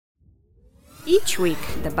Each week,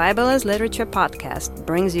 the Bible as Literature podcast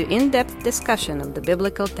brings you in-depth discussion of the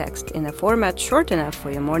biblical text in a format short enough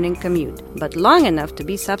for your morning commute, but long enough to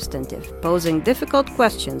be substantive, posing difficult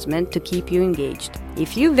questions meant to keep you engaged.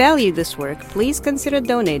 If you value this work, please consider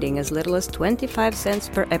donating as little as 25 cents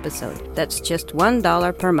per episode. That's just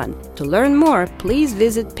 $1 per month. To learn more, please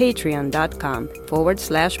visit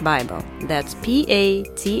patreon.com/Bible. That's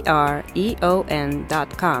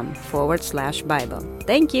patreon.com/Bible.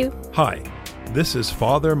 Thank you. Hi. This is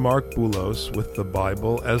Father Mark Boulos with the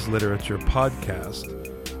Bible as Literature podcast.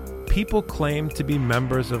 People claim to be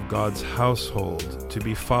members of God's household, to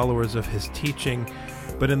be followers of His teaching,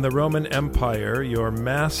 but in the Roman Empire, your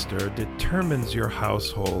master determines your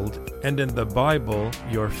household, and in the Bible,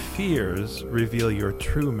 your fears reveal your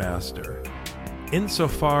true master.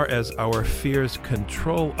 Insofar as our fears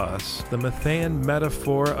control us, the Matthean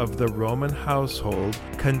metaphor of the Roman household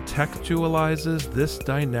contextualizes this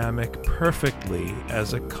dynamic perfectly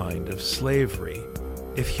as a kind of slavery.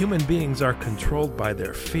 If human beings are controlled by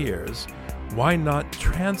their fears, why not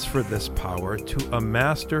transfer this power to a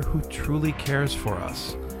master who truly cares for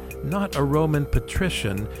us? Not a Roman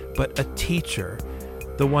patrician, but a teacher,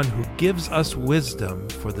 the one who gives us wisdom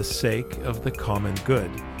for the sake of the common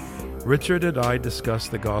good. Richard and I discuss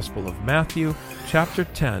the Gospel of Matthew, chapter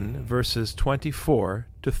 10, verses 24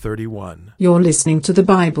 to 31. You're listening to the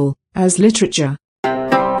Bible as Literature.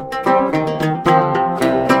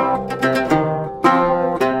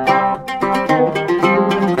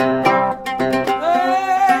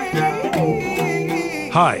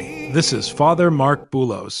 Hi. This is Father Mark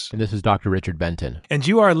Boulos. And this is Dr. Richard Benton. And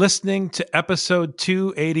you are listening to episode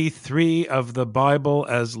 283 of the Bible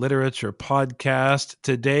as Literature podcast.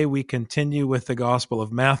 Today we continue with the Gospel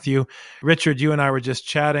of Matthew. Richard, you and I were just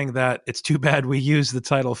chatting that it's too bad we used the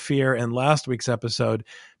title Fear in last week's episode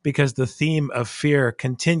because the theme of fear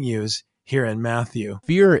continues here in Matthew.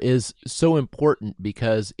 Fear is so important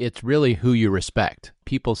because it's really who you respect.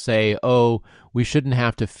 People say, oh, we shouldn't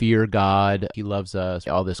have to fear God. He loves us,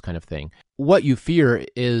 all this kind of thing. What you fear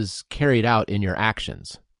is carried out in your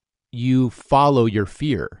actions. You follow your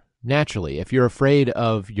fear naturally. If you're afraid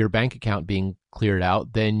of your bank account being cleared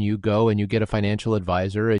out, then you go and you get a financial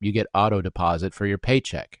advisor and you get auto deposit for your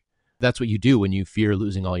paycheck. That's what you do when you fear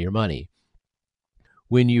losing all your money.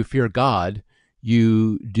 When you fear God,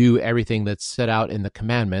 you do everything that's set out in the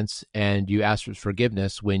commandments, and you ask for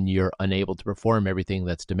forgiveness when you're unable to perform everything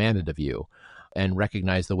that's demanded of you, and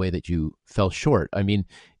recognize the way that you fell short. I mean,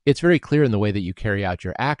 it's very clear in the way that you carry out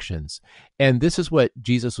your actions. And this is what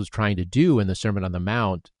Jesus was trying to do in the Sermon on the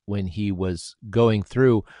Mount when he was going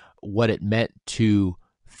through what it meant to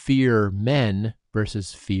fear men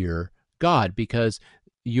versus fear God, because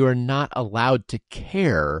you're not allowed to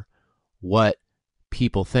care what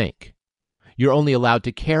people think. You're only allowed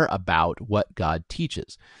to care about what God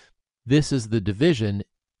teaches. This is the division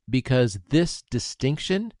because this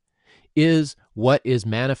distinction is what is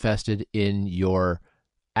manifested in your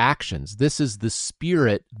actions. This is the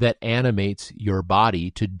spirit that animates your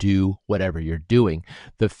body to do whatever you're doing.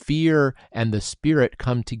 The fear and the spirit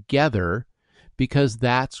come together because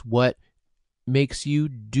that's what makes you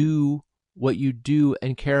do what you do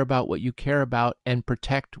and care about what you care about and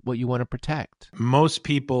protect what you want to protect. Most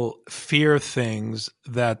people fear things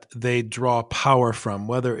that they draw power from,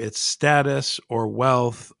 whether it's status or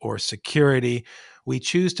wealth or security. We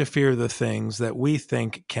choose to fear the things that we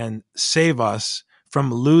think can save us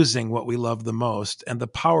from losing what we love the most. And the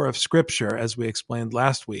power of Scripture, as we explained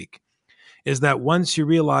last week, is that once you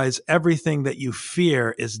realize everything that you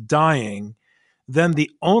fear is dying, then the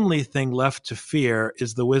only thing left to fear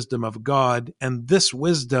is the wisdom of God, and this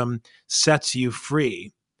wisdom sets you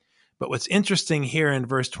free. But what's interesting here in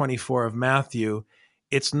verse 24 of Matthew,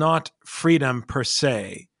 it's not freedom per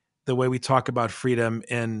se, the way we talk about freedom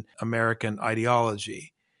in American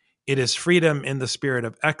ideology. It is freedom in the spirit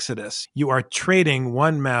of Exodus. You are trading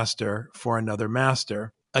one master for another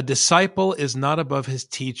master. A disciple is not above his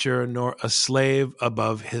teacher, nor a slave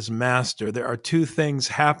above his master. There are two things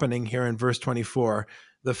happening here in verse 24.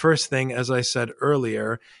 The first thing, as I said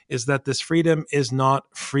earlier, is that this freedom is not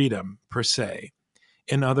freedom per se.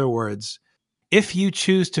 In other words, if you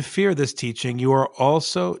choose to fear this teaching, you are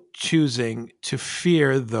also choosing to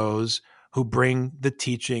fear those who bring the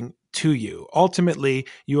teaching to you. Ultimately,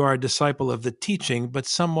 you are a disciple of the teaching, but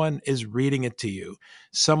someone is reading it to you.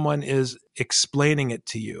 Someone is explaining it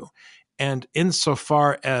to you. And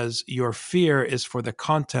insofar as your fear is for the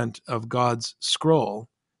content of God's scroll,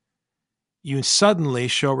 you suddenly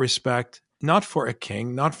show respect not for a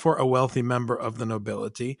king, not for a wealthy member of the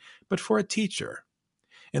nobility, but for a teacher.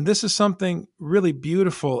 And this is something really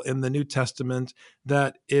beautiful in the New Testament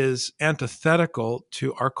that is antithetical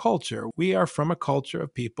to our culture. We are from a culture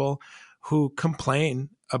of people who complain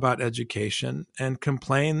about education and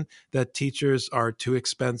complain that teachers are too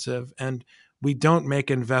expensive, and we don't make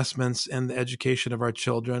investments in the education of our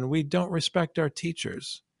children. We don't respect our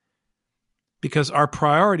teachers because our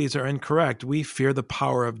priorities are incorrect. We fear the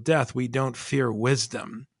power of death. We don't fear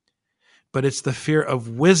wisdom. But it's the fear of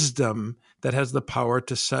wisdom that has the power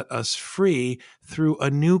to set us free through a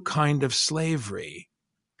new kind of slavery.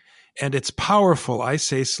 And it's powerful, I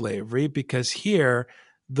say slavery, because here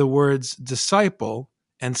the words disciple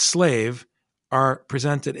and slave are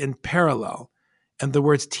presented in parallel. And the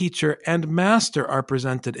words teacher and master are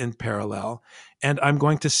presented in parallel. And I'm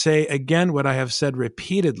going to say again what I have said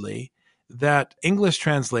repeatedly, that English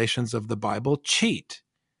translations of the Bible cheat,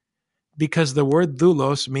 because the word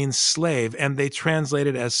doulos means slave, and they translate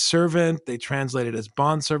it as servant, they translate it as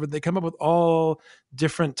bondservant. They come up with all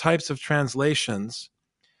different types of translations,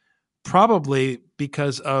 probably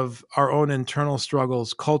because of our own internal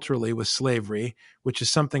struggles culturally with slavery, which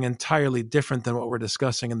is something entirely different than what we're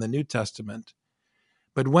discussing in the New Testament.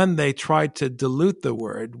 But when they try to dilute the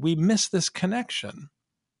word, we miss this connection.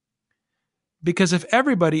 Because if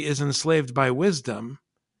everybody is enslaved by wisdom,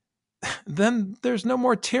 then there's no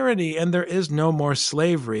more tyranny and there is no more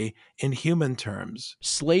slavery in human terms.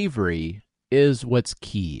 Slavery is what's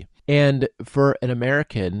key. And for an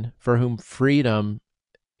American for whom freedom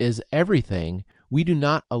is everything, we do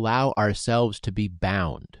not allow ourselves to be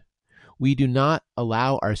bound. We do not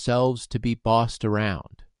allow ourselves to be bossed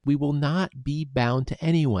around. We will not be bound to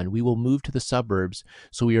anyone. We will move to the suburbs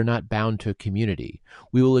so we are not bound to a community.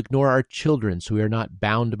 We will ignore our children so we are not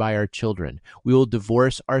bound by our children. We will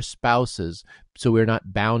divorce our spouses so we are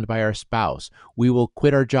not bound by our spouse. We will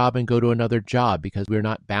quit our job and go to another job because we are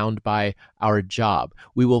not bound by our job.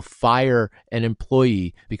 We will fire an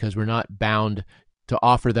employee because we're not bound to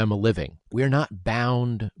offer them a living. We are not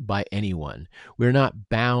bound by anyone. We are not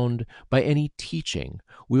bound by any teaching.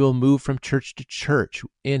 We will move from church to church,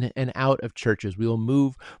 in and out of churches. We will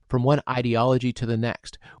move from one ideology to the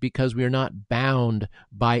next because we are not bound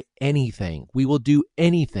by anything. We will do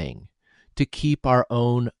anything to keep our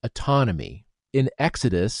own autonomy. In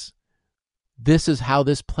Exodus, this is how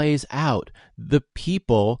this plays out. The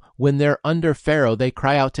people, when they're under Pharaoh, they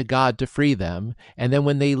cry out to God to free them. And then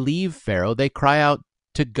when they leave Pharaoh, they cry out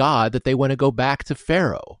to God that they want to go back to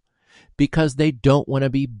Pharaoh because they don't want to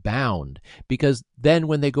be bound. Because then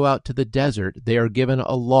when they go out to the desert, they are given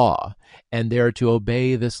a law and they are to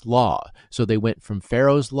obey this law. So they went from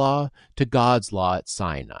Pharaoh's law to God's law at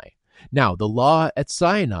Sinai. Now, the law at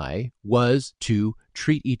Sinai was to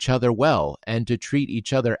treat each other well and to treat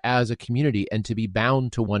each other as a community and to be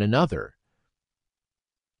bound to one another.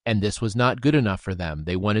 And this was not good enough for them.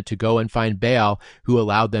 They wanted to go and find Baal, who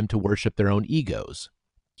allowed them to worship their own egos.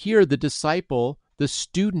 Here, the disciple, the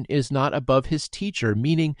student, is not above his teacher,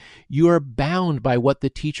 meaning you are bound by what the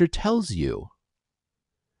teacher tells you.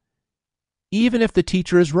 Even if the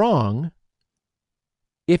teacher is wrong,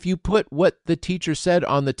 if you put what the teacher said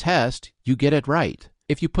on the test, you get it right.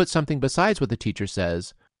 If you put something besides what the teacher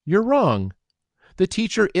says, you're wrong. The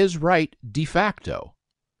teacher is right de facto.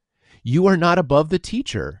 You are not above the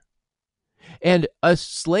teacher. And a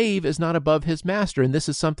slave is not above his master. And this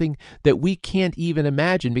is something that we can't even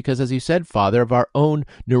imagine because, as you said, Father, of our own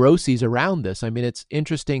neuroses around this. I mean, it's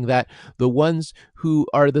interesting that the ones who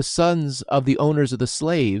are the sons of the owners of the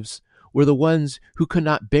slaves were the ones who could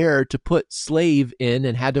not bear to put slave in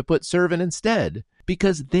and had to put servant instead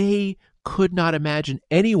because they could not imagine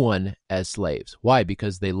anyone as slaves. Why?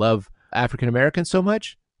 Because they love African Americans so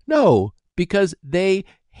much? No, because they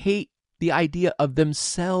hate the idea of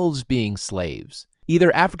themselves being slaves.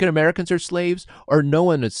 Either African Americans are slaves or no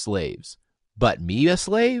one is slaves. But me a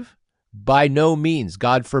slave? By no means,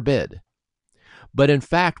 God forbid. But in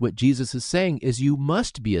fact, what Jesus is saying is you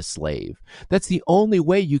must be a slave. That's the only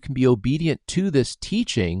way you can be obedient to this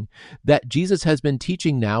teaching that Jesus has been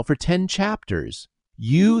teaching now for 10 chapters.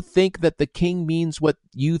 You think that the king means what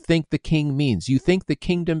you think the king means. You think the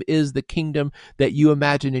kingdom is the kingdom that you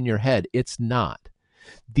imagine in your head. It's not.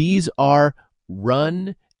 These are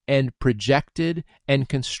run and projected and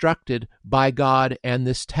constructed by God and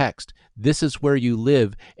this text. This is where you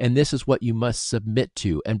live, and this is what you must submit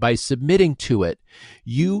to. And by submitting to it,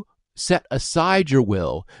 you set aside your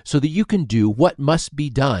will so that you can do what must be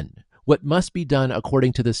done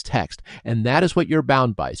according to this text. And that is what you're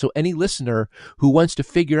bound by. So any listener who wants to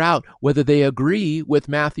figure out whether they agree with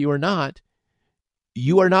Matthew or not,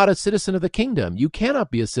 you are not a citizen of the kingdom. You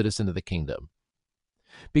cannot be a citizen of the kingdom.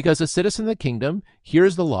 Because a citizen of the kingdom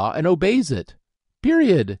hears the law and obeys it.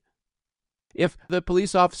 period. If the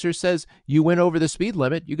police officer says you went over the speed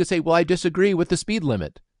limit, you could say, well, I disagree with the speed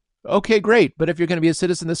limit. Okay, great. But if you're going to be a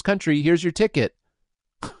citizen of this country, here's your ticket.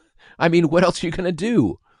 I mean, what else are you going to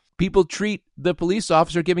do? People treat the police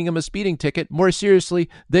officer giving him a speeding ticket more seriously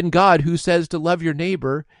than God, who says to love your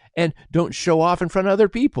neighbor and don't show off in front of other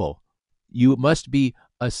people. You must be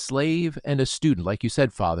a slave and a student, like you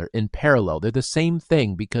said, Father, in parallel. They're the same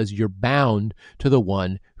thing because you're bound to the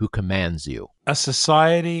one who commands you. A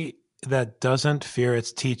society that doesn't fear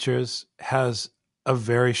its teachers has a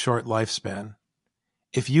very short lifespan.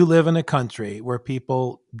 If you live in a country where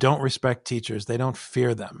people don't respect teachers, they don't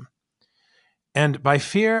fear them. And by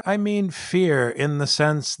fear, I mean fear in the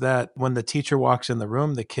sense that when the teacher walks in the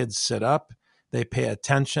room, the kids sit up, they pay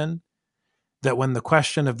attention, that when the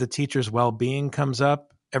question of the teacher's well-being comes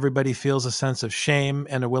up, everybody feels a sense of shame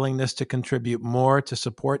and a willingness to contribute more to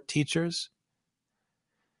support teachers.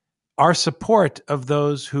 Our support of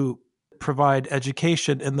those who provide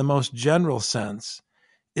education in the most general sense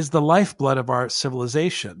is the lifeblood of our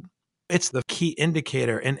civilization. It's the key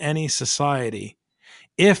indicator in any society.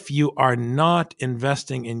 If you are not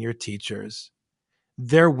investing in your teachers,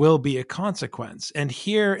 there will be a consequence. And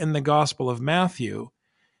here in the Gospel of Matthew,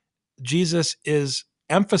 Jesus is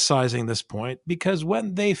emphasizing this point because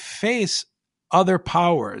when they face other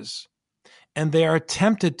powers and they are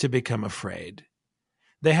tempted to become afraid,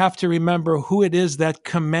 they have to remember who it is that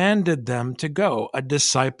commanded them to go. A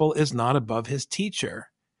disciple is not above his teacher.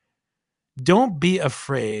 Don't be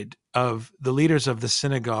afraid of the leaders of the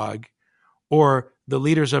synagogue or the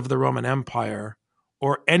leaders of the Roman Empire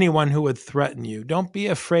or anyone who would threaten you. Don't be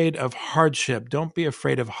afraid of hardship. Don't be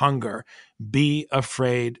afraid of hunger. Be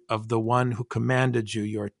afraid of the one who commanded you,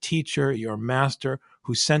 your teacher, your master,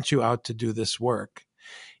 who sent you out to do this work.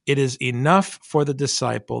 It is enough for the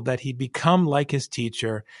disciple that he become like his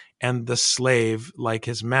teacher and the slave like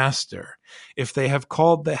his master. If they have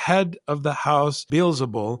called the head of the house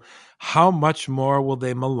Beelzebul, how much more will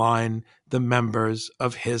they malign the members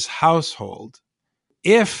of his household?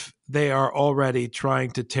 If they are already trying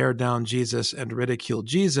to tear down Jesus and ridicule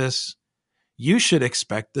Jesus, you should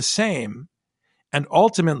expect the same. And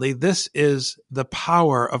ultimately, this is the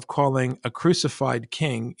power of calling a crucified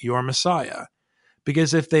king your Messiah.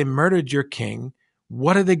 Because if they murdered your king,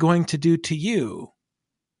 what are they going to do to you?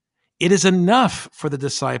 It is enough for the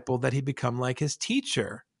disciple that he become like his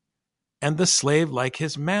teacher and the slave like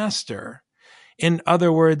his master. In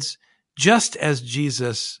other words, just as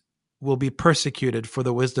Jesus will be persecuted for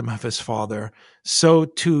the wisdom of his Father, so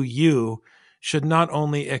too you should not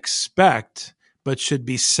only expect, but should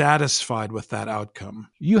be satisfied with that outcome.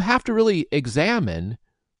 You have to really examine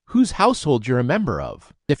whose household you're a member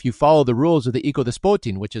of. If you follow the rules of the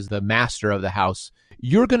ekodespotin, which is the master of the house,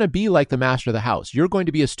 you're going to be like the master of the house. You're going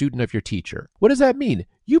to be a student of your teacher. What does that mean?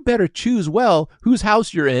 You better choose well whose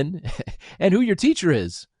house you're in and who your teacher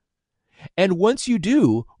is. And once you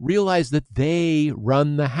do, realize that they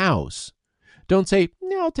run the house. Don't say,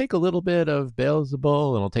 no, I'll take a little bit of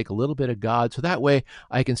Beelzebul and I'll take a little bit of God, so that way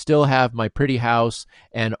I can still have my pretty house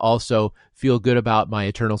and also feel good about my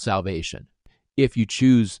eternal salvation. If you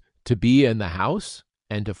choose to be in the house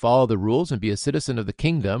and to follow the rules and be a citizen of the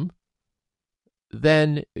kingdom,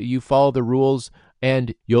 then you follow the rules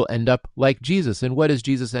and you'll end up like Jesus. And what does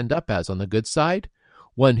Jesus end up as on the good side?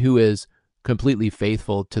 One who is completely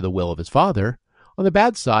faithful to the will of his Father. On the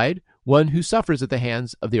bad side, one who suffers at the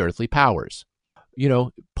hands of the earthly powers. You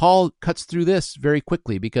know, Paul cuts through this very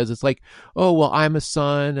quickly because it's like, oh, well, I'm a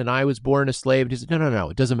son and I was born a slave. And he says, no,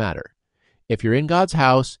 it doesn't matter. If you're in God's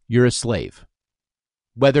house, you're a slave.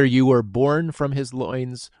 Whether you were born from his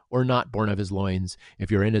loins or not born of his loins,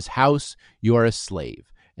 if you're in his house, you are a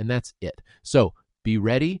slave. And that's it. So be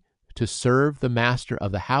ready to serve the master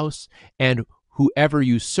of the house, and whoever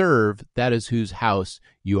you serve, that is whose house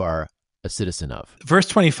you are a citizen of. Verse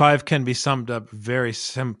 25 can be summed up very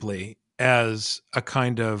simply as a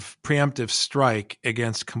kind of preemptive strike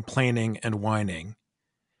against complaining and whining.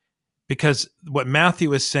 Because what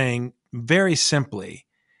Matthew is saying very simply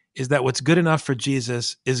is that what's good enough for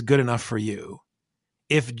Jesus is good enough for you.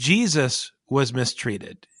 If Jesus was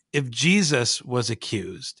mistreated, if Jesus was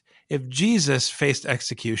accused, if Jesus faced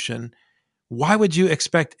execution, why would you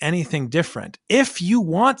expect anything different? If you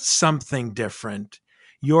want something different,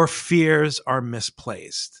 your fears are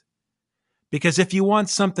misplaced. Because if you want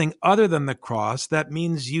something other than the cross, that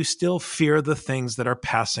means you still fear the things that are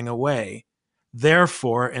passing away.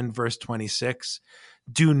 Therefore, in verse 26,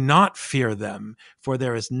 do not fear them, for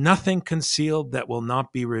there is nothing concealed that will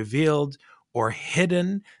not be revealed, or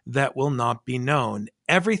hidden that will not be known.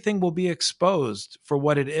 Everything will be exposed for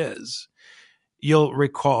what it is. You'll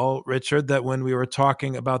recall, Richard, that when we were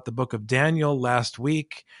talking about the book of Daniel last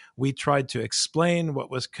week, we tried to explain what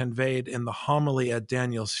was conveyed in the homily at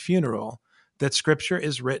Daniel's funeral, that Scripture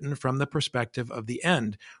is written from the perspective of the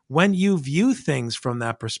end. When you view things from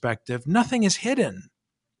that perspective, nothing is hidden.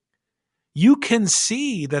 You can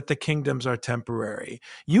see that the kingdoms are temporary.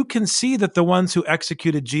 You can see that the ones who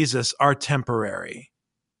executed Jesus are temporary.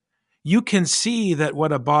 You can see that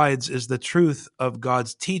what abides is the truth of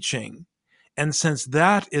God's teaching. And since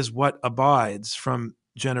that is what abides from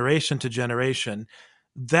generation to generation,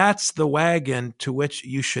 that's the wagon to which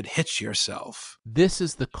you should hitch yourself. This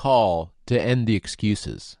is the call to end the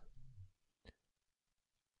excuses.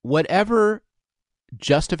 Whatever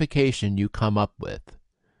justification you come up with,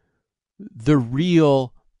 the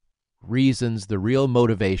real reasons, the real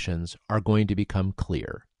motivations are going to become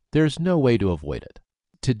clear. There's no way to avoid it.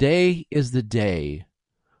 Today is the day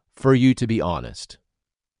for you to be honest.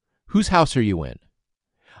 Whose house are you in?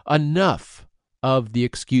 Enough of the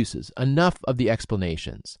excuses, enough of the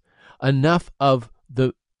explanations, enough of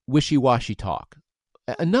the wishy-washy talk.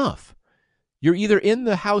 Enough. You're either in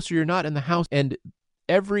the house or you're not in the house, and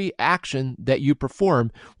every action that you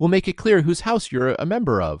perform will make it clear whose house you're a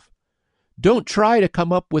member of. Don't try to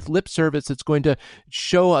come up with lip service that's going to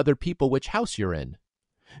show other people which house you're in.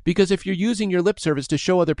 Because if you're using your lip service to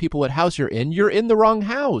show other people what house you're in the wrong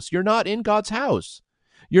house. You're not in God's house.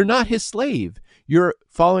 You're not his slave. You're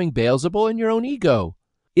following Beelzebul in your own ego.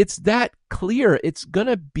 It's that clear. It's going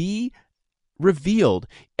to be revealed.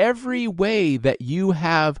 Every way that you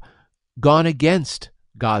have gone against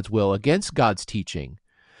God's will, against God's teaching,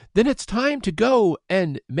 then it's time to go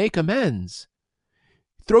and make amends.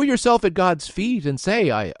 Throw yourself at God's feet and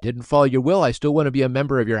say, I didn't follow your will. I still want to be a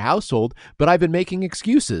member of your household, but I've been making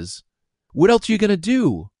excuses. What else are you going to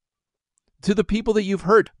do? To the people that you've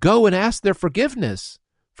hurt, go and ask their forgiveness.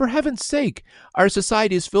 For heaven's sake, our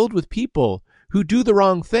society is filled with people who do the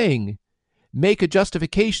wrong thing, make a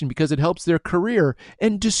justification because it helps their career,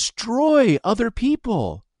 and destroy other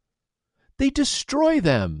people. They destroy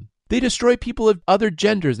them. They destroy people of other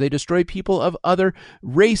genders. They destroy people of other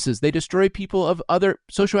races. They destroy people of other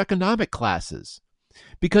socioeconomic classes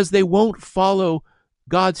because they won't follow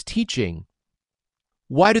God's teaching.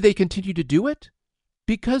 Why do they continue to do it?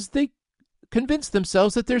 Because they convince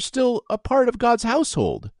themselves that they're still a part of God's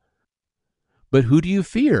household. But who do you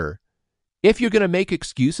fear? If you're going to make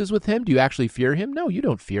excuses with him, do you actually fear him? No, you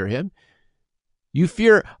don't fear him. You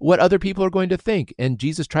fear what other people are going to think, and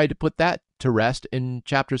Jesus tried to put that to rest in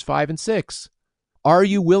chapters 5 and 6. Are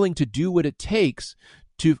you willing to do what it takes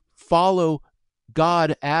to follow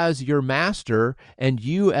God as your master and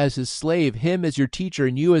you as his slave, him as your teacher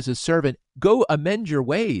and you as his servant? Go amend your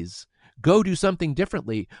ways. Go do something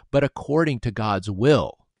differently, but according to God's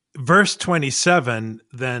will. Verse 27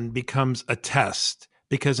 then becomes a test,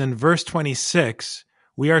 because in verse 26,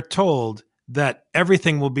 we are told that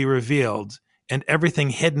everything will be revealed and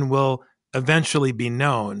everything hidden will eventually be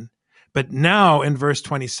known. But now in verse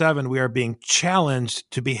 27, we are being challenged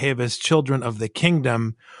to behave as children of the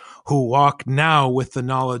kingdom who walk now with the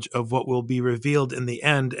knowledge of what will be revealed in the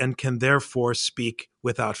end and can therefore speak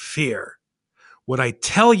without fear. What I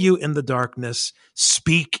tell you in the darkness,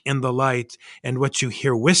 speak in the light, and what you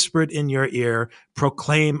hear whispered in your ear,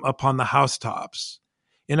 proclaim upon the housetops.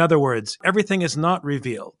 In other words, everything is not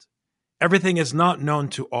revealed. Everything is not known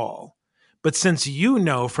to all. But since you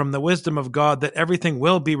know from the wisdom of God that everything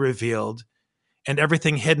will be revealed and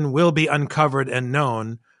everything hidden will be uncovered and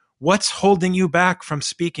known, what's holding you back from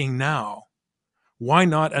speaking now? Why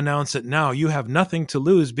not announce it now? You have nothing to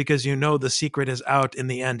lose because you know the secret is out in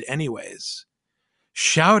the end anyways.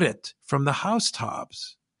 Shout it from the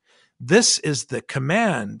housetops. This is the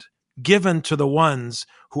command given to the ones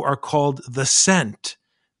who are called the sent,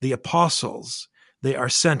 the apostles. They are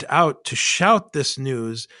sent out to shout this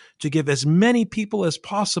news, to give as many people as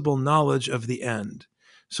possible knowledge of the end,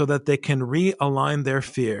 so that they can realign their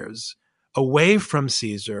fears away from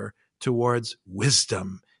Caesar towards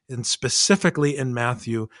wisdom, and specifically in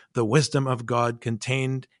Matthew, the wisdom of God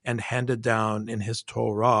contained and handed down in his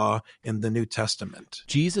Torah in the New Testament.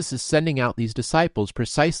 Jesus is sending out these disciples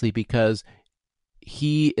precisely because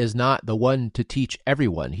he is not the one to teach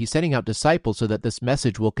everyone. He's sending out disciples so that this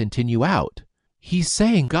message will continue out. He's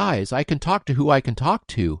saying, guys, I can talk to who I can talk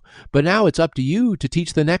to, but now it's up to you to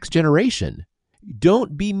teach the next generation.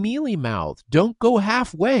 Don't be mealy-mouthed. Don't go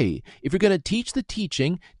halfway. If you're going to teach the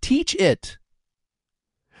teaching, teach it.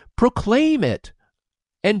 Proclaim it.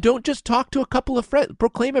 And don't just talk to a couple of friends.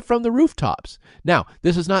 Proclaim it from the rooftops. Now,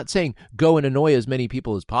 this is not saying go and annoy as many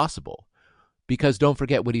people as possible, because don't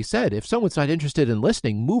forget what he said. If someone's not interested in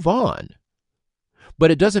listening, move on. But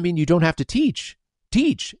it doesn't mean you don't have to teach.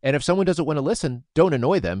 Teach. And if someone doesn't want to listen, don't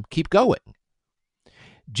annoy them. Keep going.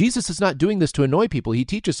 Jesus is not doing this to annoy people. He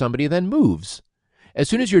teaches somebody and then moves. As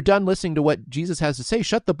soon as you're done listening to what Jesus has to say,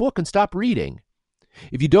 shut the book and stop reading.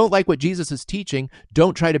 If you don't like what Jesus is teaching,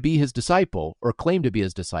 don't try to be his disciple or claim to be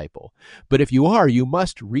his disciple. But if you are, you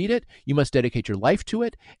must read it, you must dedicate your life to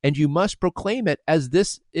it, and you must proclaim it as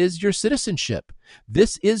this is your citizenship.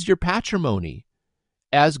 This is your patrimony,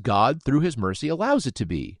 as God, through his mercy, allows it to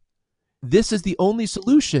be. This is the only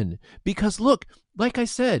solution because look, like I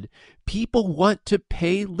said, people want to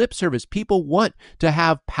pay lip service. People want to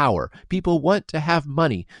have power. People want to have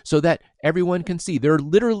money so that everyone can see. There are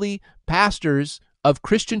literally pastors of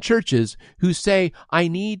Christian churches who say, I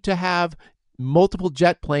need to have multiple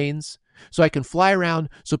jet planes so I can fly around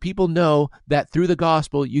so people know that through the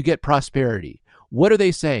gospel you get prosperity. What are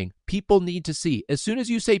they saying? People need to see. As soon as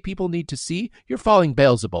you say people need to see, you're following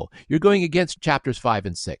Beelzebul. You're going against chapters 5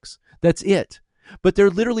 and 6. That's it. But they're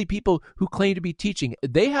literally people who claim to be teaching.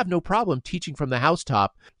 They have no problem teaching from the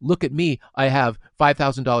housetop. Look at me. I have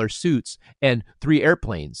 $5,000 suits and 3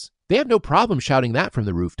 airplanes. They have no problem shouting that from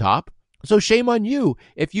the rooftop. So shame on you.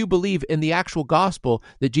 If you believe in the actual gospel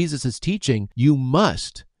that Jesus is teaching, you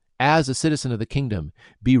must, as a citizen of the kingdom,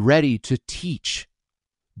 be ready to teach.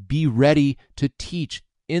 Be ready to teach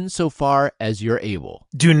insofar as you're able.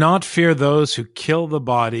 Do not fear those who kill the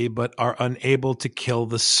body, but are unable to kill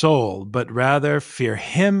the soul, but rather fear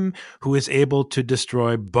him who is able to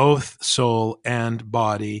destroy both soul and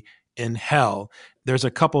body in hell. There's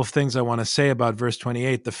a couple of things I want to say about verse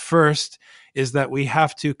 28. The first is that we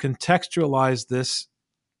have to contextualize this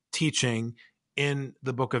teaching in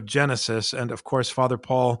the book of Genesis. And of course, Father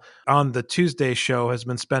Paul on the Tuesday show has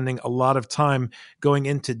been spending a lot of time going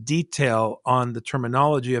into detail on the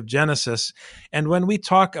terminology of Genesis. And when we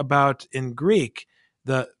talk about in Greek,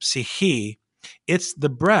 the psyche, it's the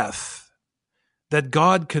breath that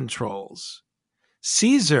God controls.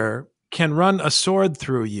 Caesar can run a sword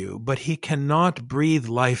through you, but he cannot breathe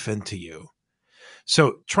life into you.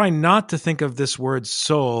 So try not to think of this word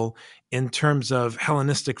soul in terms of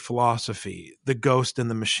Hellenistic philosophy, the ghost in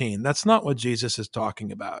the machine. That's not what Jesus is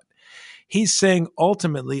talking about. He's saying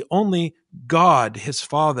ultimately only God, his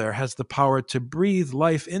Father, has the power to breathe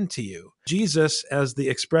life into you. Jesus, as the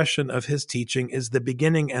expression of his teaching, is the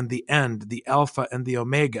beginning and the end, the Alpha and the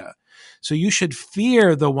Omega. So you should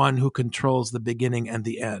fear the one who controls the beginning and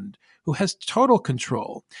the end, who has total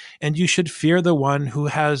control. And you should fear the one who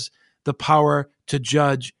has the power to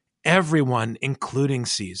judge everyone, including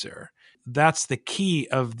Caesar. That's the key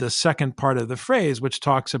of the second part of the phrase, which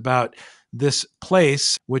talks about this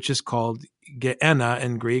place, which is called Gehenna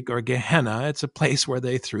in Greek, or Gehenna. It's a place where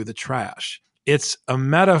they threw the trash. It's a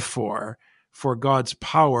metaphor for God's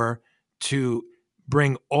power to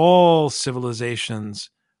bring all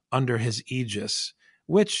civilizations under his aegis,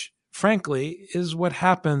 which frankly is what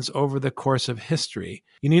happens over the course of history.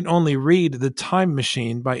 You need only read The Time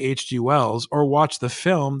Machine by H.G. Wells or watch the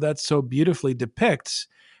film that so beautifully depicts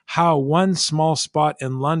how one small spot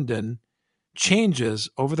in London changes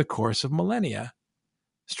over the course of millennia.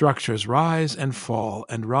 Structures rise and fall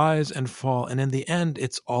and rise and fall, and in the end,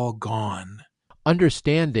 it's all gone.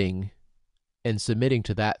 Understanding and submitting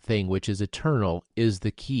to that thing which is eternal is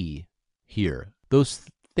the key here. Those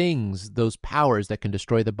things, those powers that can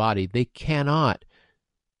destroy the body, they cannot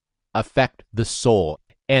affect the soul.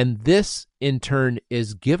 And this, in turn,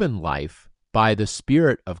 is given life by the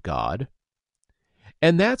Spirit of God.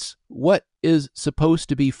 And that's what is supposed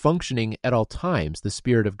to be functioning at all times, the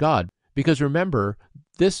Spirit of God. Because remember,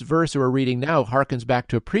 this verse we're reading now harkens back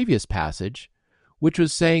to a previous passage, which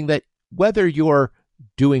was saying that whether you're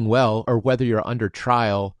doing well or whether you're under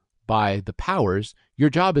trial by the powers, your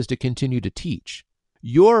job is to continue to teach.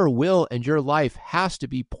 Your will and your life has to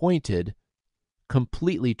be pointed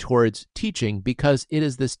completely towards teaching, because it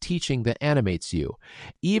is this teaching that animates you.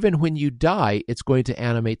 Even when you die, it's going to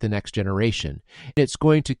animate the next generation. It's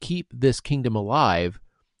going to keep this kingdom alive,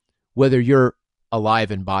 whether you're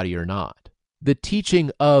alive in body or not. The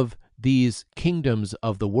teaching of these kingdoms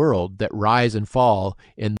of the world that rise and fall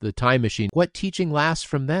in the time machine, what teaching lasts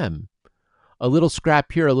from them? A little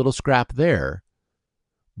scrap here, a little scrap there.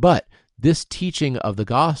 But this teaching of the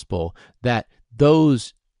gospel, that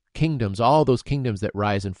those kingdoms, all those kingdoms that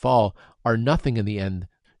rise and fall, are nothing in the end.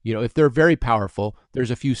 You know, if they're very powerful,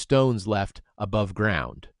 there's a few stones left above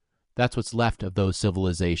ground. That's what's left of those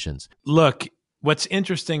civilizations. Look, what's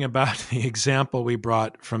interesting about the example we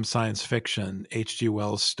brought from science fiction, H.G.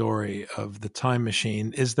 Wells' story of the time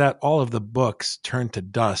machine, is that all of the books turn to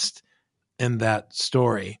dust in that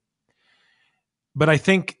story. But I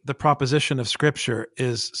think the proposition of Scripture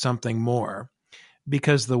is something more,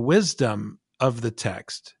 because the wisdom of the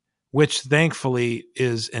text, which thankfully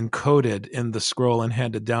is encoded in the scroll and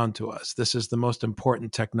handed down to us. This is the most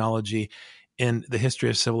important technology in the history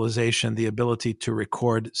of civilization, the ability to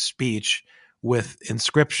record speech with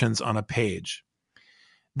inscriptions on a page.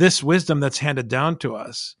 This wisdom that's handed down to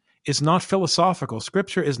us is not philosophical.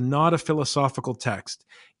 Scripture is not a philosophical text.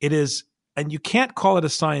 It is, and you can't call it a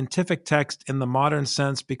scientific text in the modern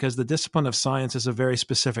sense because the discipline of science is a very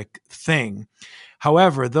specific thing.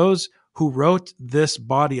 However, those who wrote this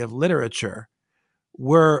body of literature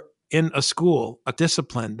were in a school, a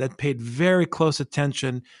discipline that paid very close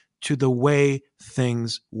attention to the way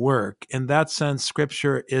things work. In that sense,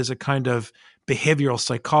 Scripture is a kind of behavioral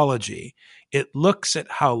psychology. It looks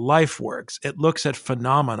at how life works. It looks at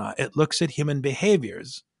phenomena. It looks at human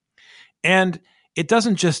behaviors. And it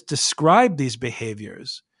doesn't just describe these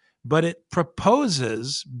behaviors, but it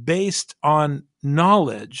proposes, based on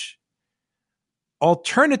knowledge,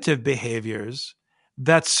 alternative behaviors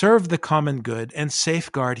that serve the common good and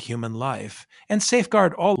safeguard human life and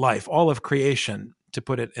safeguard all life, all of creation, to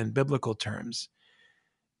put it in biblical terms.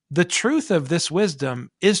 The truth of this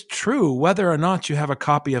wisdom is true whether or not you have a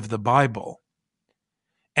copy of the Bible.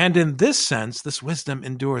 And in this sense, this wisdom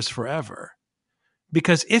endures forever.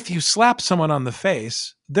 Because if you slap someone on the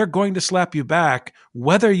face, they're going to slap you back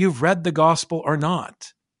whether you've read the gospel or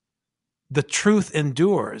not. The truth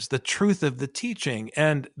endures, the truth of the teaching.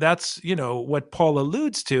 And that's, what Paul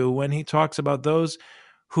alludes to when he talks about those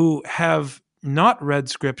who have not read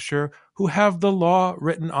Scripture, who have the law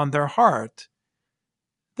written on their heart.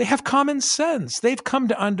 They have common sense. They've come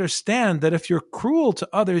to understand that if you're cruel to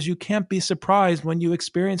others, you can't be surprised when you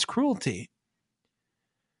experience cruelty.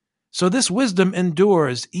 So this wisdom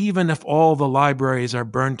endures even if all the libraries are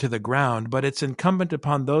burned to the ground, but it's incumbent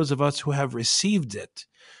upon those of us who have received it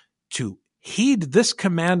to heed this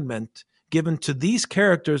commandment given to these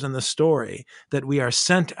characters in the story, that we are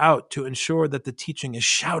sent out to ensure that the teaching is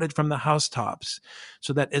shouted from the housetops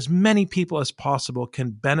so that as many people as possible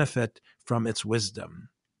can benefit from its wisdom.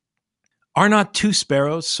 Are not 2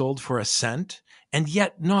 sparrows sold for a cent? And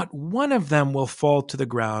yet not one of them will fall to the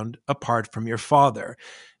ground apart from your Father.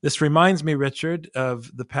 This reminds me, Richard,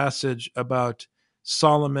 of the passage about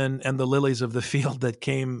Solomon and the lilies of the field that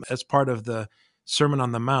came as part of the Sermon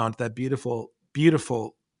on the Mount, that beautiful,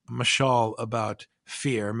 beautiful mashal about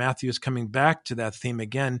fear. Matthew is coming back to that theme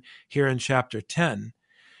again here in chapter 10.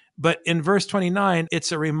 But in verse 29,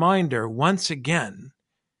 it's a reminder once again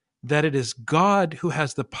that it is God who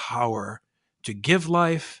has the power to give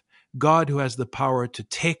life, God who has the power to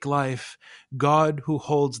take life, God who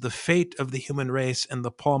holds the fate of the human race in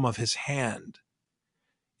the palm of his hand.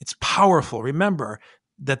 It's powerful. Remember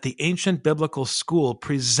that the ancient biblical school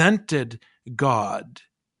presented God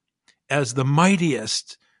as the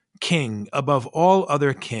mightiest king above all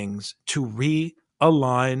other kings to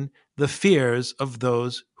realign the fears of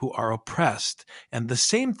those who are oppressed. And the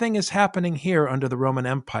same thing is happening here under the Roman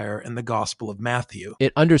Empire in the Gospel of Matthew.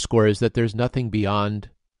 It underscores that there's nothing beyond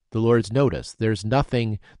the Lord's notice. There's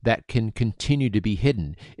nothing that can continue to be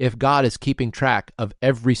hidden. If God is keeping track of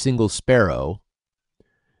every single sparrow,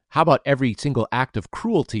 how about every single act of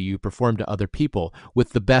cruelty you perform to other people with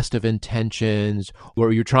the best of intentions,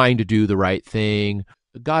 or you're trying to do the right thing?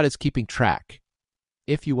 God is keeping track.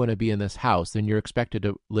 If you want to be in this house, then you're expected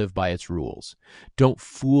to live by its rules. Don't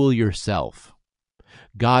fool yourself.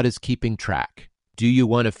 God is keeping track. Do you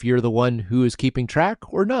want to fear the one who is keeping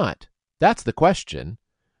track or not? That's the question.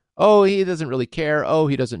 Oh, he doesn't really care. Oh,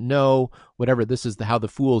 he doesn't know. Whatever. This is how the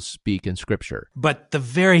fools speak in Scripture. But the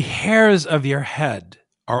very hairs of your head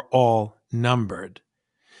are all numbered.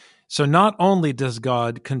 So not only does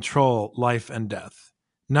God control life and death,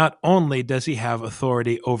 not only does he have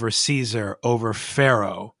authority over Caesar, over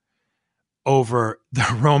Pharaoh, over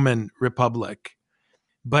the Roman Republic,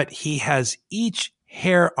 but he has each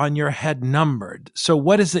hair on your head numbered. So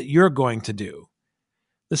what is it you're going to do?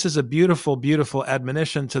 This is a beautiful, beautiful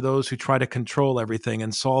admonition to those who try to control everything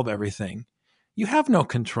and solve everything. You have no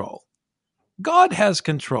control. God has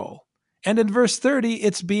control. And in verse 30,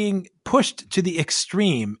 it's being pushed to the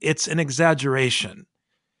extreme. It's an exaggeration.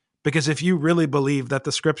 Because if you really believe that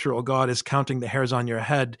the scriptural God is counting the hairs on your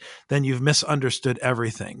head, then you've misunderstood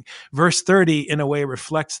everything. Verse 30, in a way,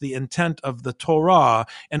 reflects the intent of the Torah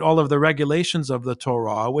and all of the regulations of the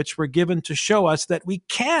Torah, which were given to show us that we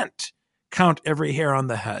can't count every hair on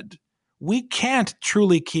the head. We can't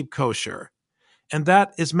truly keep kosher. And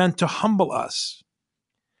that is meant to humble us.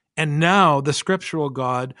 And now the scriptural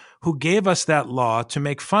God who gave us that law to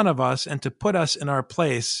make fun of us and to put us in our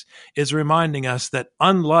place is reminding us that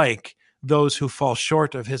unlike those who fall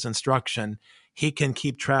short of his instruction, He can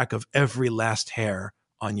keep track of every last hair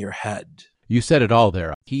on your head. You said it all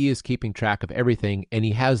there. He is keeping track of everything, and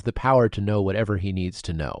he has the power to know whatever he needs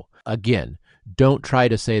to know. Again, don't try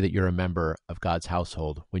to say that you're a member of God's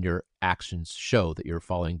household when your actions show that you're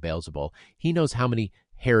following Beelzebul. He knows how many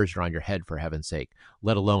hairs are on your head, for heaven's sake,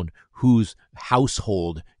 let alone whose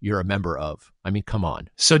household you're a member of. I mean, come on.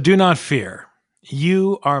 So do not fear.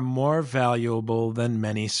 You are more valuable than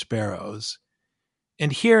many sparrows.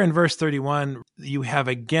 And here in verse 31, you have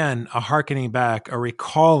again a hearkening back, a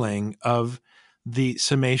recalling of the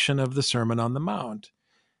summation of the Sermon on the Mount,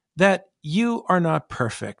 that you are not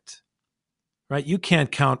perfect, right? You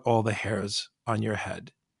can't count all the hairs on your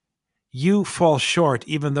head. You fall short,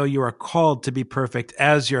 even though you are called to be perfect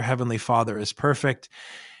as your heavenly Father is perfect.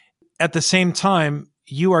 At the same time,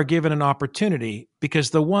 you are given an opportunity because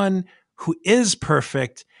the one who is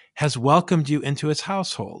perfect has welcomed you into his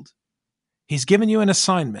household. He's given you an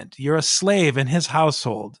assignment. You're a slave in his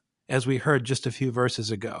household, as we heard just a few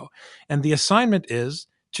verses ago. And the assignment is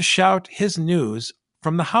to shout his news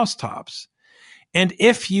from the housetops. And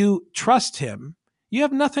if you trust him, you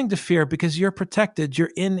have nothing to fear because you're protected.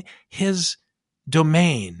 You're in his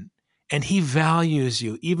domain, and he values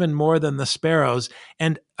you even more than the sparrows.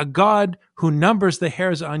 And a God who numbers the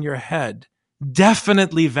hairs on your head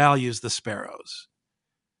definitely values the sparrows.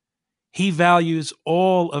 He values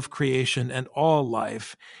all of creation and all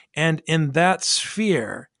life. And in that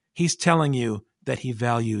sphere, he's telling you that he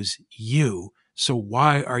values you. So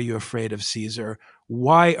why are you afraid of Caesar?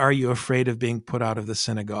 Why are you afraid of being put out of the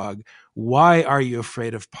synagogue? Why are you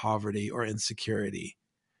afraid of poverty or insecurity?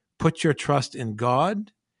 Put your trust in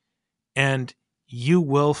God, and you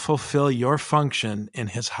will fulfill your function in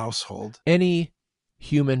his household. Any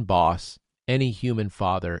human boss, any human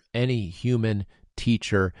father, any human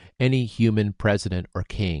teacher, any human president or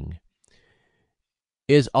king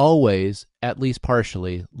is always, at least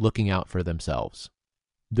partially, looking out for themselves.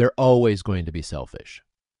 They're always going to be selfish.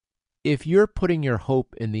 If you're putting your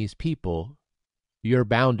hope in these people, you're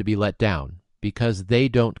bound to be let down because they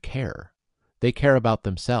don't care. They care about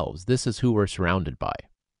themselves. This is who we're surrounded by.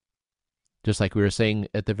 Just like we were saying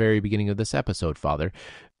at the very beginning of this episode, Father,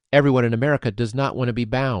 everyone in America does not want to be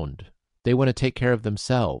bound. They want to take care of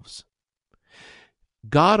themselves.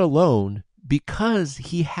 God alone, because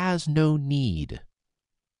he has no need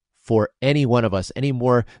for any one of us any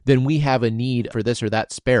more than we have a need for this or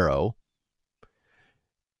that sparrow,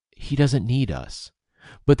 he doesn't need us.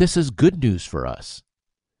 But this is good news for us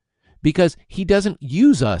because he doesn't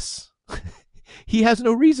use us. He has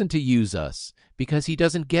no reason to use us because he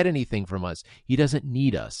doesn't get anything from us. He doesn't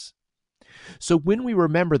need us. So when we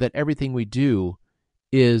remember that everything we do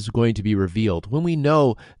is going to be revealed, when we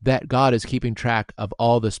know that God is keeping track of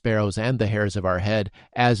all the sparrows and the hairs of our head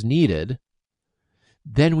as needed,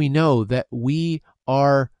 then we know that we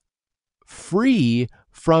are free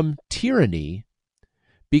from tyranny,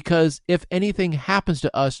 because if anything happens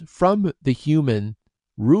to us from the human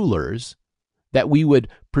rulers that we would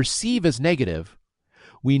perceive as negative,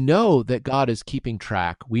 we know that God is keeping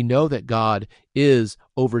track. We know that God is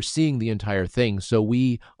overseeing the entire thing. So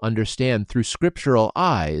we understand through scriptural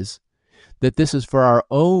eyes that this is for our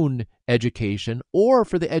own education or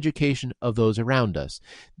for the education of those around us.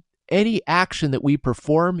 Any action that we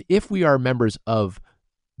perform, if we are members of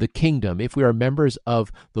the kingdom, if we are members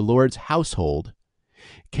of the Lord's household,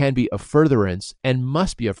 can be a furtherance and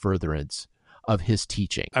must be a furtherance of his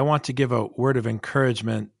teaching. I want to give a word of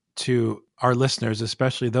encouragement to our listeners,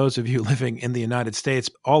 especially those of you living in the United States.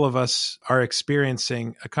 All of us are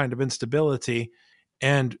experiencing a kind of instability,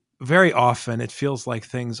 and very often it feels like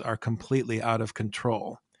things are completely out of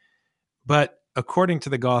control. But according to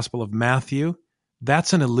the Gospel of Matthew,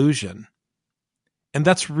 that's an illusion. And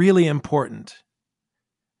that's really important.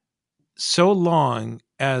 So long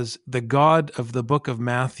as the God of the book of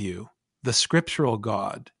Matthew, the scriptural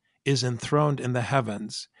God, is enthroned in the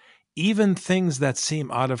heavens, even things that seem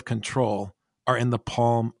out of control are in the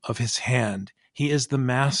palm of his hand. He is the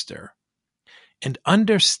master. And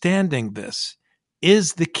understanding this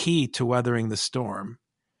is the key to weathering the storm.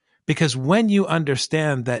 Because when you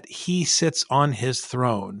understand that he sits on his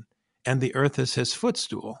throne and the earth is his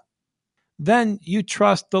footstool, then you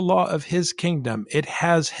trust the law of his kingdom. It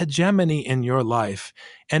has hegemony in your life.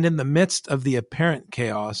 And in the midst of the apparent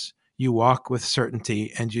chaos, you walk with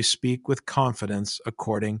certainty and you speak with confidence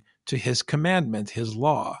according to his commandment, his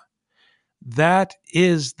law. That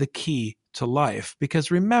is the key to life. Because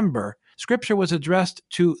remember, Scripture was addressed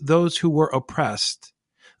to those who were oppressed,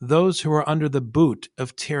 those who were under the boot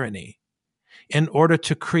of tyranny, in order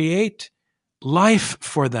to create life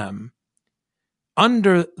for them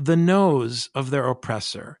under the nose of their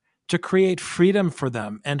oppressor, to create freedom for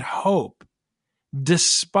them and hope,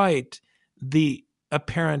 despite the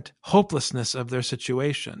apparent hopelessness of their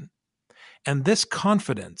situation. And this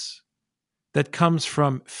confidence that comes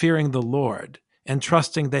from fearing the Lord and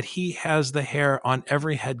trusting that He has the hair on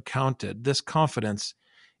every head counted, this confidence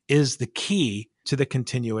is the key to the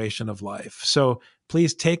continuation of life. So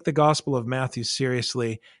please take the Gospel of Matthew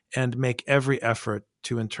seriously and make every effort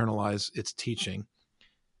to internalize its teaching.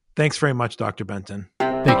 Thanks very much, Dr. Benton.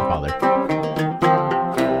 Thank you, Father.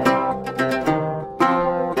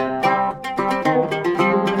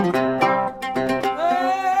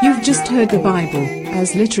 You've just heard the Bible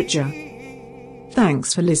as literature.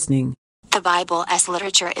 Thanks for listening. The Bible as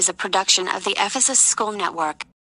Literature is a production of the Ephesus School Network.